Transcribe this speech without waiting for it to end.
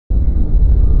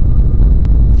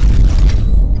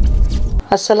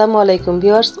আসসালামু আলাইকুম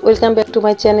viewers, welcome back to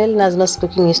my channel Nazma's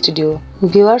cooking studio.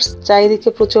 Viewers, চারিদিকে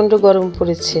প্রচন্ড গরম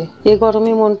পড়েছে। এই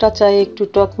গরমে মনটা চায় একটু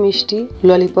টক মিষ্টি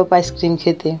ললিপপ আইসক্রিম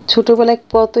খেতে। ছোটবেলায়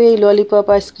কত এই ললিপপ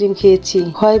আইসক্রিম খেয়েছি,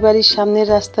 হয় বাড়ির সামনের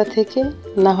রাস্তা থেকে,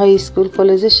 না হয় স্কুল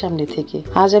কলেজের সামনে থেকে।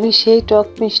 আজ আমি সেই টক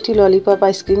মিষ্টি ললিপপ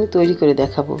আইসক্রিম তৈরি করে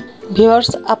দেখাবো।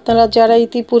 ভিউয়ার্স, আপনারা যারা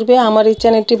ইতিপূর্বে আমার এই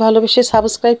চ্যানেলটি ভালোবেসে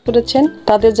সাবস্ক্রাইব করেছেন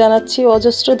তাদের জানাচ্ছি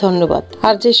অজস্র ধন্যবাদ।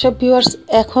 আর যেসব ভিউয়ার্স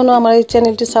এখনো আমার এই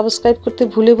চ্যানেলটি সাবস্ক্রাইব করতে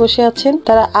ভুলে বসে আছেন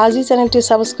তারা আজই চ্যানেলটি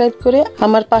সাবস্ক্রাইব করে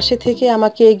আমার পাশে থেকে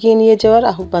আমাকে এগিয়ে নিয়ে যাওয়ার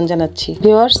আহ্বান জানাচ্ছি।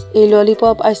 ভিউয়ার্স, এই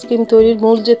ললিপপ আইসক্রিম তৈরির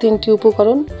মূল যে 3টি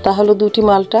উপকরণ তা হলো 2টি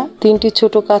মাল্টা, 3টি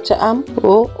ছোট কাঁচা আম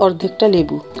ও অর্ধেকটা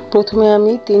লেবু। প্রথমে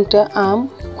আমি 3টা আম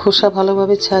খোসা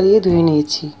ভালোভাবে ছাড়িয়ে ধুয়ে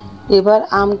নিয়েছি। এবার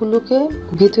আমগুলোকে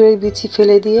ভিতরের বিচি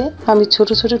ফেলে দিয়ে আমি ছোট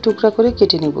ছোট টুকরা করে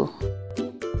কেটে নেব।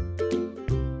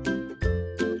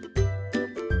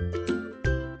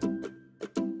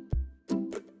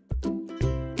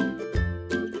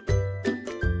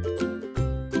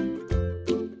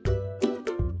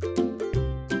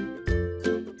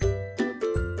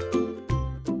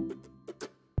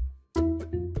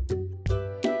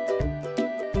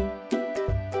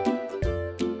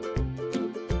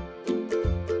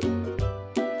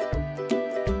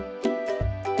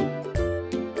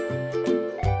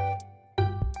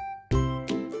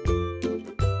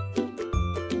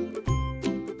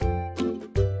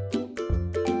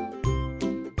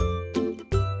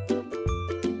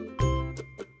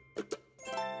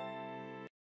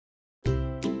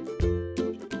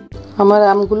 আমার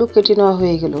আমগুলো কেটে নেওয়া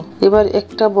হয়ে গেল। এবার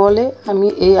একটা বলে আমি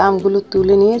এই আমগুলো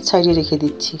তুলে নিয়ে সাইডে রেখে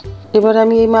দিচ্ছি। এবার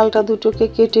আমি এই মালটা দুটোকে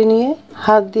কেটে নিয়ে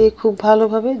হাত দিয়ে খুব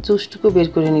ভালোভাবে জুসটুকু বের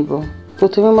করে নিব।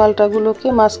 প্রথমে মালটাগুলোকে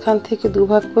মাঝখান থেকে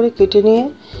দুভাগ করে কেটে নিয়ে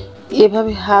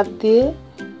এভাবে হাত দিয়ে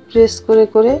প্রেস করে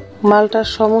করে মালটার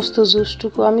সমস্ত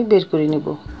জুসটুকু আমি বের করে নেব।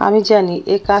 আমি জানি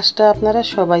এই কাজটা আপনারা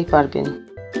সবাই পারবেন।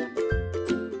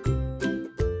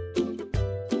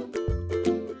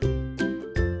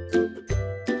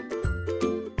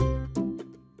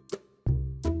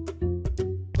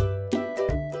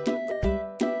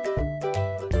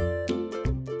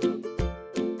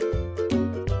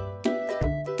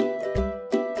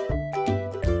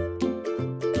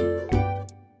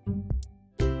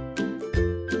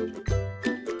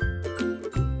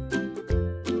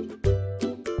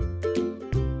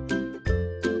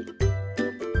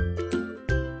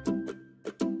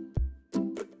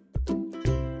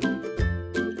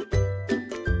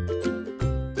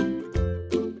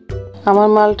 আমার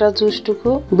মালটার জুসটুকু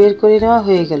বের করে নেওয়া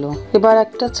হয়ে গেল। এবার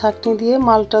একটা ছাঁকনি দিয়ে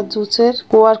মালটার জুসের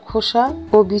কোয়ার খোসা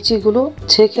ও বিচিগুলো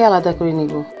ছেঁকে আলাদা করে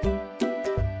নিব।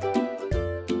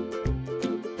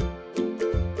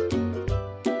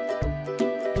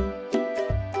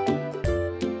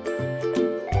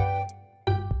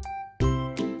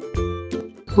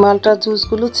 মালটার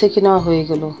জুসগুলো ছেঁকে নেওয়া হয়ে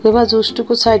গেল। এবার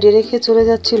জুসটুকু সাইডে রেখে চলে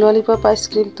যাচ্ছি ললিপপ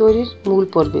আইসক্রিম তৈরির মূল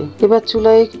পর্বে। এবার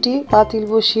চুলায় একটি পাতিল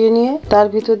বসিয়ে নিয়ে তার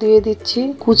ভিতর দিয়ে দিচ্ছি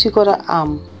কুচি করা আম।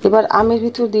 এবার আমের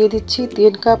ভিতর দিয়ে দিচ্ছি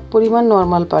 3 কাপ পরিমাণ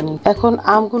নরমাল পানি। এখন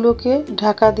আমগুলোকে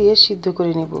ঢাকা দিয়ে সিদ্ধ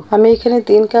করে নেব। আমি এখানে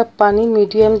 3 কাপ পানি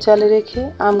মিডিয়াম জালে রেখে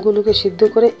আমগুলোকে সিদ্ধ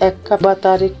করে 1 কাপ বা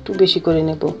তার একটু বেশি করে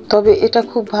নেব। তবে এটা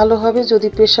খুব ভালো হবে যদি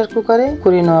প্রেসার কুকারে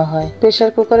করে নেওয়া হয়। প্রেসার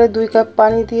কুকারে 2 কাপ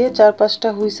পানি দিয়ে 4-5টা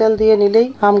হুইসেল দিয়ে নিলেই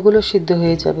আমগুলো সিদ্ধ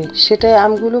হয়ে যাবে। সেটাই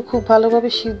আমগুলো খুব ভালোভাবে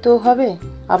সিদ্ধ হবে,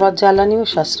 আবার জ্বালানিও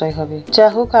সাশ্রয় হবে। যা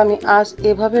হোক, আমি আজ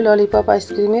এভাবে ললিপপ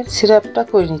আইসক্রিমের সিরাপটা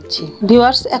করে নিচ্ছি।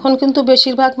 ভিউয়ার্স, এখন কিন্তু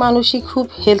বেশিরভাগ মানুষই খুব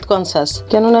হেলথ কনসাস,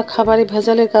 কেননা খাবারে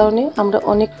ভেজালের কারণে আমরা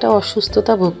অনেকটা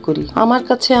অসুস্থতা ভোগ করি। আমার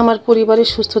কাছে আমার পরিবারের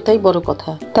সুস্থতাই বড়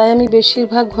কথা। তাই আমি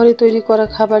বেশিরভাগ ঘরে তৈরি করা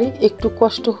খাবারই একটু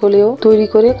কষ্ট হলেও তৈরি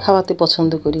করে খাওয়াতে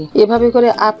পছন্দ করি। এভাবে করে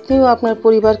আপনিও আপনার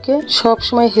পরিবারকে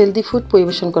সবসময় হেলদি ফুড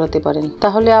পরিবেশন করাতে পারেন।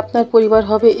 তাহলে আপনার পরিবার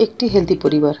হবে একটি হেলদি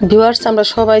পরিবার। ভিউয়ার্স, আমরা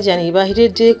সবাই জানি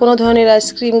বাইরের যে কোনো ধরনের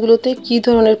আইসক্রিমগুলোতে কি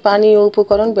ধরনের পানি ও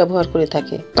উপকরণ ব্যবহার করে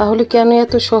থাকে। তাহলে কেন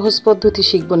এত সহজ পদ্ধতি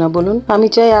শিখবো না বলুন? আমি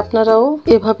চাই আপনারাও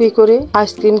এভাবে করে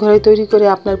আইসক্রিম ঘরে তৈরি করে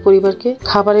আপনার পরিবারকে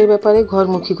খাবারের ব্যাপারে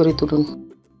ঘরমুখী করে তুলুন।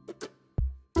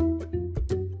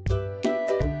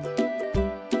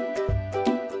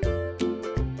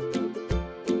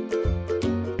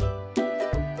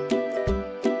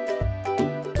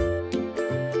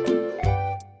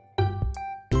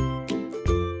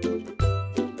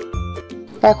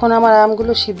 এখন আমার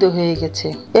আমগুলো সিদ্ধ হয়ে গেছে।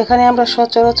 এখানে আমরা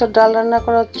সচরাচর ডাল রান্না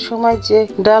করার সময় যে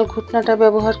ডাল ঘুটনাটা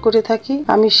ব্যবহার করে থাকি,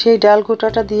 আমি সেই ডাল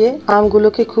ঘুটাটা দিয়ে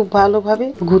আমগুলোকে খুব ভালোভাবে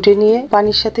ঘুটে নিয়ে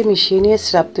পানির সাথে মিশিয়ে নিয়ে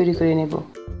সিরাপ তৈরি করে নেব।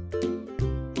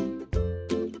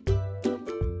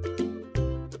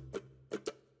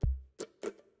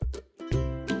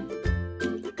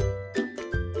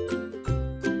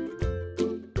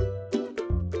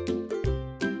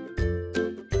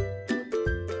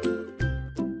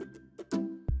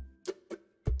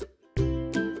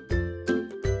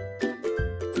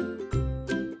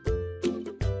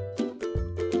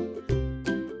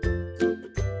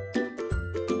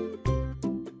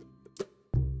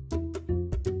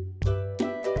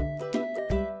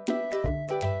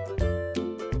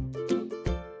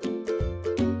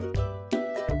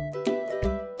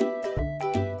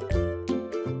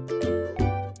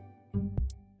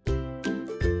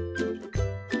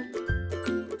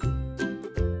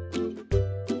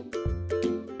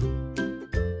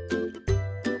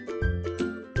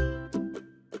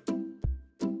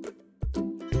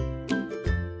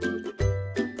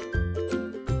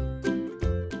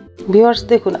 ভিউয়ার্স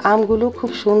দেখুন আমগুলো খুব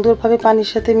সুন্দরভাবে পানির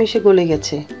সাথে মিশে গলে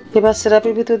গেছে। এবার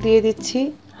সিরাপের ভিতর দিয়ে দিচ্ছি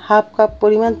হাফ কাপ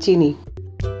পরিমাণ চিনি।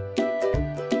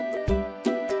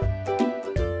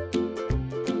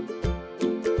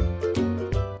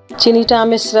 চিনিটা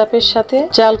আমের সিরাপের সাথে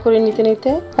জাল করে নিতে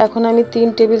নিতে এখন আমি 3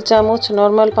 টেবিল চামচ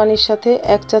নরমাল পানির সাথে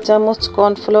 1 চা চামচ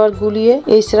কর্নফ্লাওয়ার গুলিয়ে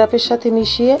এই সিরাপের সাথে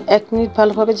মিশিয়ে 1 মিনিট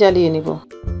ভালোভাবে জ্বালিয়ে নেব।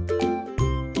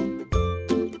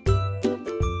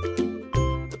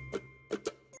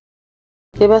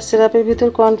 এবার সিরাপের ভিতর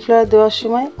কর্নফ্লাওয়ার দেওয়ার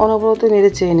সময় অনবরত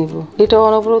নেড়ে চেয়ে নিব। এটা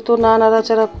অনবরত না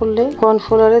নাড়াচাড়া করলে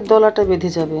কর্নফ্লাওয়ারের দলাটা বেঁধে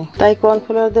যাবে, তাই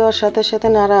কর্নফ্লাওয়ার দেওয়ার সাথে সাথে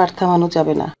নাড়া আর থামানো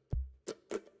যাবে না।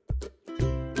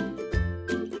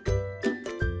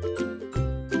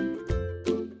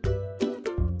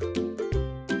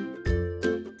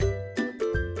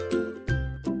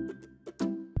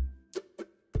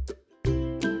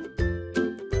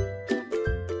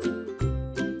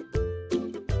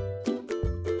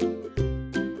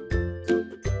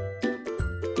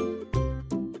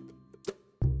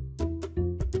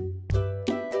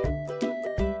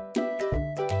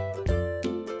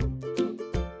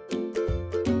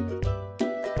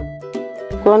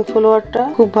 কর্নফ্লাওয়ারটা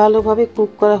খুব ভালোভাবে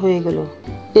কুক করা হয়ে গেল।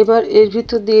 এবার এর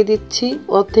ভিতর দিয়ে দিচ্ছি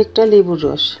অর্ধেকটা লেবুর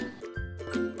রস।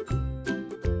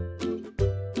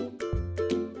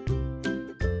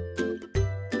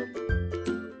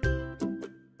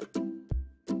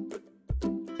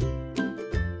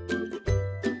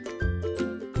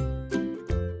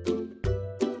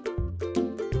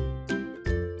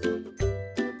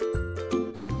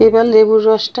 এবার লেবুর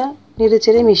রসটা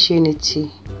নেড়েচেড়ে মিশিয়ে নিচ্ছি।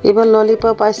 এবার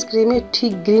ললিপপ আইসক্রিমের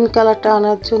ঠিক গ্রিন কালারটা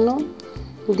আনার জন্য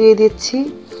দিয়ে দিচ্ছি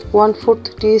 1/4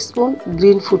 টিস্পুন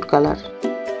গ্রিন ফুড কালার।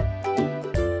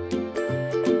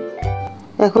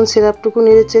 এখন সিরাপটুকু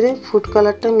নেড়েচেড়ে ফুড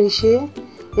কালারটা মিশিয়ে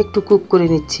একটু কুক করে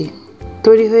নিচ্ছি।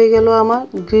 তৈরি হয়ে গেল আমার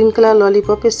গ্রিন কালার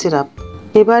ললিপপের সিরাপ।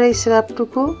 এবার এই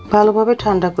সিরাপটুকু ভালোভাবে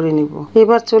ঠান্ডা করে নিব।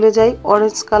 এবার চলে যাই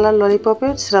অরেঞ্জ কালার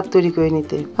ললিপপের সিরাপ তৈরি করে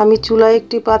নিতে। আমি চুলায়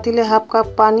একটি পাতিলে হাফ কাপ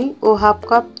পানি ও হাফ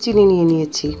কাপ চিনি নিয়ে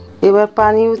নিয়েছি। এবার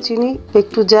পানি ও চিনি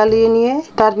একটু জ্বালিয়ে নিয়ে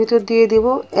তার ভিতর দিয়ে দেব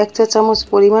 1 চা চামচ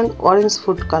পরিমাণ অরেঞ্জ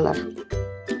ফুড কালার।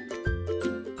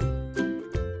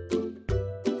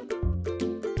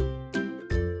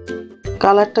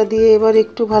 কালারটা দিয়ে এবার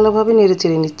একটু ভালোভাবে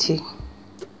নেড়েচেড়ে নিচ্ছি।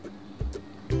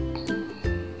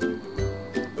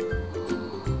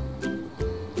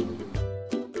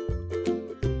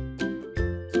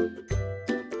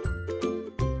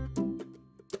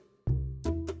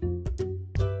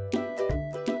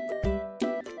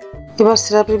 এবার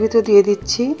সিরাপের ভিতর দিয়ে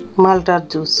দিচ্ছি মাল্টার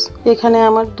জুস। এখানে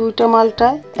আমার 2টা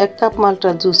মাল্টায় 1 কাপ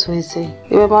মাল্টার জুস হয়েছে।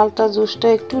 এবার মাল্টার জুসটা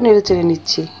একটু নেড়েচেড়ে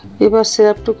নিচ্ছি। এবার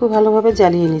সিরাপটুকু ভালোভাবে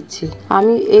জ্বালিয়ে নিচ্ছি।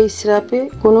 আমি এই সিরাপে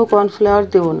কোনো কর্নফ্লাওয়ার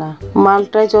দেব না।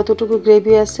 মাল্টায় যতটুকু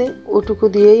গ্রেভি আছে ওটুকু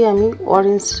দিয়েই আমি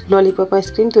অরেঞ্জ ললিপপ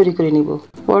আইসক্রিম তৈরি করে নিব।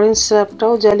 অরেঞ্জ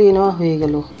সিরাপটাও জ্বালিয়ে নেওয়া হয়ে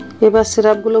গেল। এবার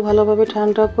সিরাপগুলো ভালোভাবে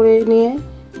ঠান্ডা করে নিয়ে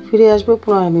ফিরে আসবো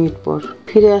 15 মিনিট পর।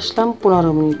 ফিরে আসলাম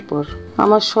 15 মিনিট পর।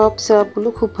 আমার সব সিরাপগুলো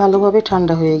খুব ভালোভাবে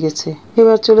ঠান্ডা হয়ে গেছে।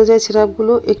 এবার চলে যাই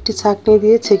সিরাপগুলো একটি ছাঁকনি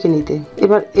দিয়ে ছেঁকে নিতে।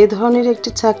 এবার এ ধরনের একটি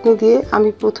ছাঁকনি দিয়ে আমি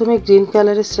প্রথমে গ্রিন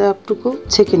কালারের সিরাপটুকু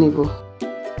ছেঁকে নিব।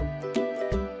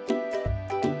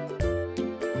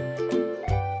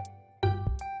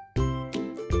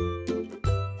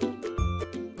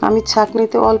 আমি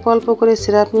ছাঁকনিতে অল্প অল্প করে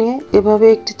সিরাপ নিয়ে এভাবে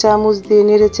একটি চামচ দিয়ে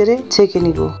নেড়েচেড়ে ছেঁকে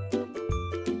নিব।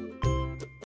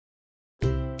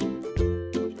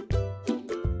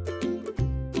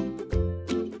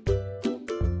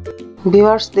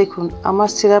 ভিউয়ার্স দেখুন আমার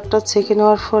সিরাপটা ছেঁকে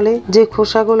নেওয়ার ফলে যে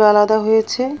খোসাগুলো আলাদা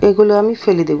হয়েছে এগুলো আমি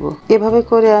ফেলে দেব। এভাবে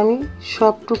করে আমি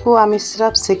সবটুকু আমের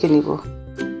সিরাপ ছেঁকে নিব।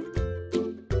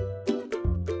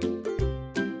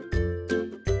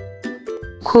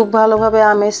 খুব ভালোভাবে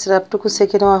আমের সিরাপটুকু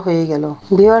ছেঁকে নেওয়া হয়ে গেল।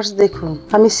 ভিউয়ার্স দেখুন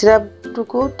আমি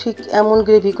সিরাপটুকু ঠিক এমন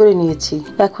গ্রেভি করে নিয়েছি।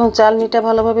 এখন চালনিটা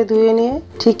ভালোভাবে ধুয়ে নিয়ে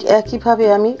ঠিক একইভাবে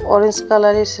আমি অরেঞ্জ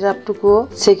কালারের সিরাপটুকুও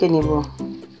ছেঁকে নিব।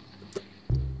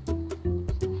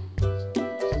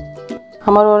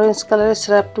 আমার অরেঞ্জ কালারের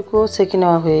সিরাপটুকুও ছেঁকে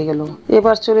নেওয়া হয়ে গেল।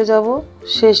 এবার চলে যাব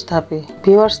শেষ ধাপে।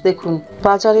 ভিউয়ার্স দেখুন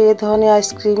বাজারে এ ধরনের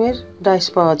আইসক্রিমের ডাইস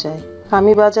পাওয়া যায়।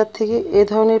 আমি বাজার থেকে এ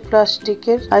ধরনের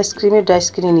প্লাস্টিকের আইসক্রিমের ডাইস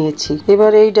কিনে নিয়েছি।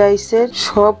 এবার এই ডাইসের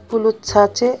সবগুলো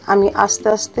ছাঁচে আমি আস্তে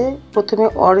আস্তে প্রথমে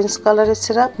অরেঞ্জ কালারের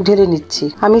সিরাপ ঢেলে নিচ্ছি।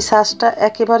 আমি ছাঁচটা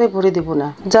একেবারে ভরে দেব না,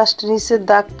 জাস্ট নিচের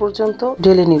দাগ পর্যন্ত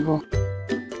ঢেলে নিব।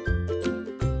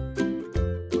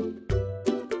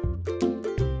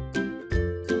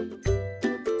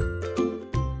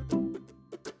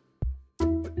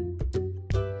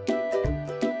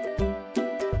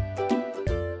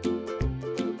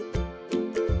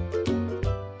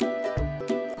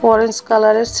 অরেঞ্জ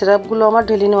কালারের সিরাপগুলো আমার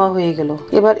ঢেলে নেওয়া হয়ে গেল।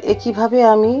 এবার একইভাবে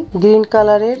আমি গ্রিন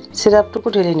কালারের সিরাপটুকু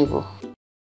ঢেলে নিব।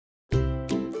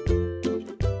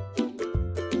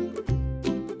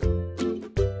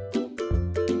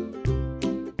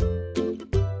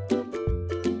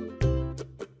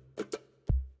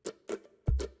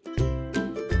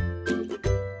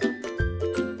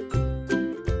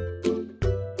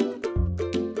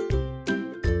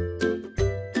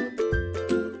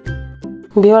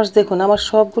 ভিউয়ার্স দেখুন আমার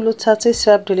সবগুলো ছাঁচে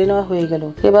সিরাপ ঢেলে নেওয়া হয়ে গেল।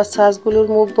 এবার ছাঁচগুলোর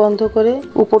মুখ বন্ধ করে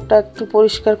উপরটা একটু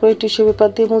পরিষ্কার করে টিস্যু পেপার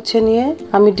দিয়ে মুছে নিয়ে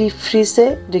আমি ডিপ ফ্রিজে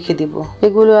রেখে দিব।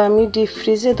 এগুলো আমি ডিপ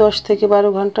ফ্রিজে 10 থেকে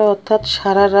 12 ঘন্টা অর্থাৎ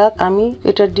সারা রাত আমি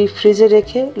এটা ডিপ ফ্রিজে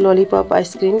রেখে ললিপপ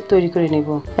আইসক্রিম তৈরি করে নেব।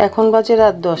 এখন বাজে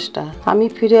রাত 10টা। আমি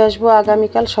ফিরে আসবো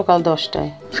আগামীকাল সকাল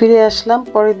 10টায়। ফিরে আসলাম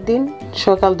পরের দিন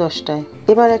সকাল 10টায়।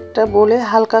 এবার একটা বলে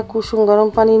হালকা কুসুম গরম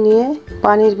পানি নিয়ে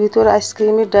পানির ভিতর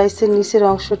আইসক্রিমের ডাইসের নিচের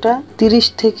অংশটা 30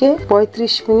 থেকে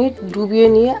 35 মিনিট ডুবিয়ে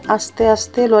নিয়ে আস্তে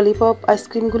আস্তে ললিপপ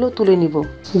আইসক্রিমগুলো তুলে নিব।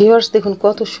 ভিউয়ার্স দেখুন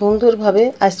কত সুন্দরভাবে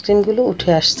আইসক্রিমগুলো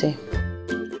উঠে আসছে।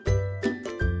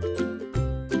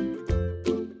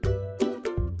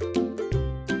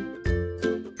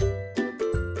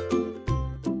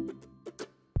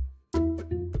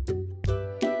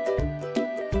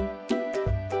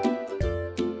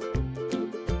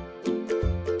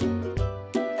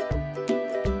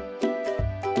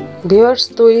 ভিউয়ার্স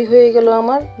তৈরি হয়ে গেল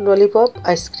আমার ললিপপ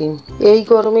আইসক্রিম। এই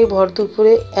গরমে ভর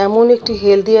দুপুরে এমন একটি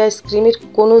হেলদি আইসক্রিমের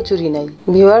কোনো জুড়ি নাই।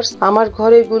 ভিউয়ার্স আমার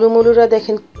ঘরের গুলুমুলুরা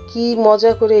দেখেন কি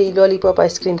মজা করে এই ললিপপ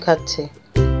আইসক্রিম খাচ্ছে।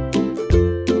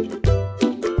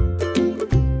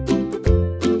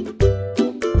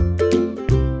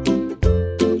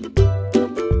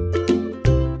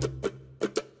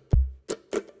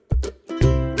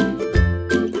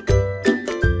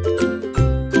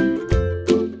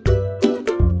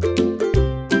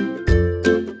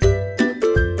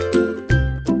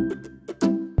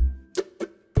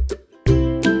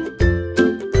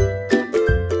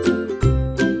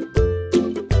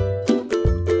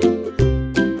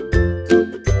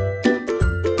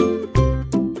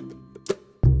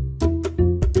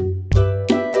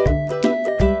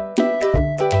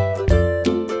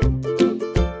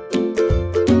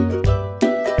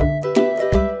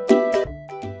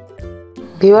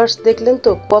 ভিউয়ার্স দেখলেন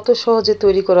তো কত সহজে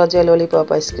তৈরি করা যায় ললিপপ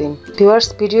আইসক্রিম। ভিউয়ার্স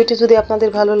ভিডিওটি যদি আপনাদের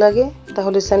ভালো লাগে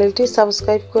তাহলে চ্যানেলটি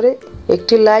সাবস্ক্রাইব করে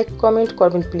একটি লাইক কমেন্ট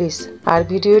করবেন প্লিজ। আর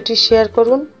ভিডিওটি শেয়ার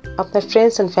করুন আপনার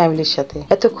ফ্রেন্ডস এন্ড ফ্যামিলির সাথে।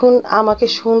 এতক্ষণ আমাকে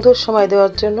সুন্দর সময়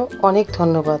দেওয়ার জন্য অনেক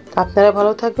ধন্যবাদ। আপনারা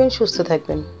ভালো থাকবেন, সুস্থ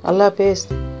থাকবেন। আল্লাহ হাফেজ।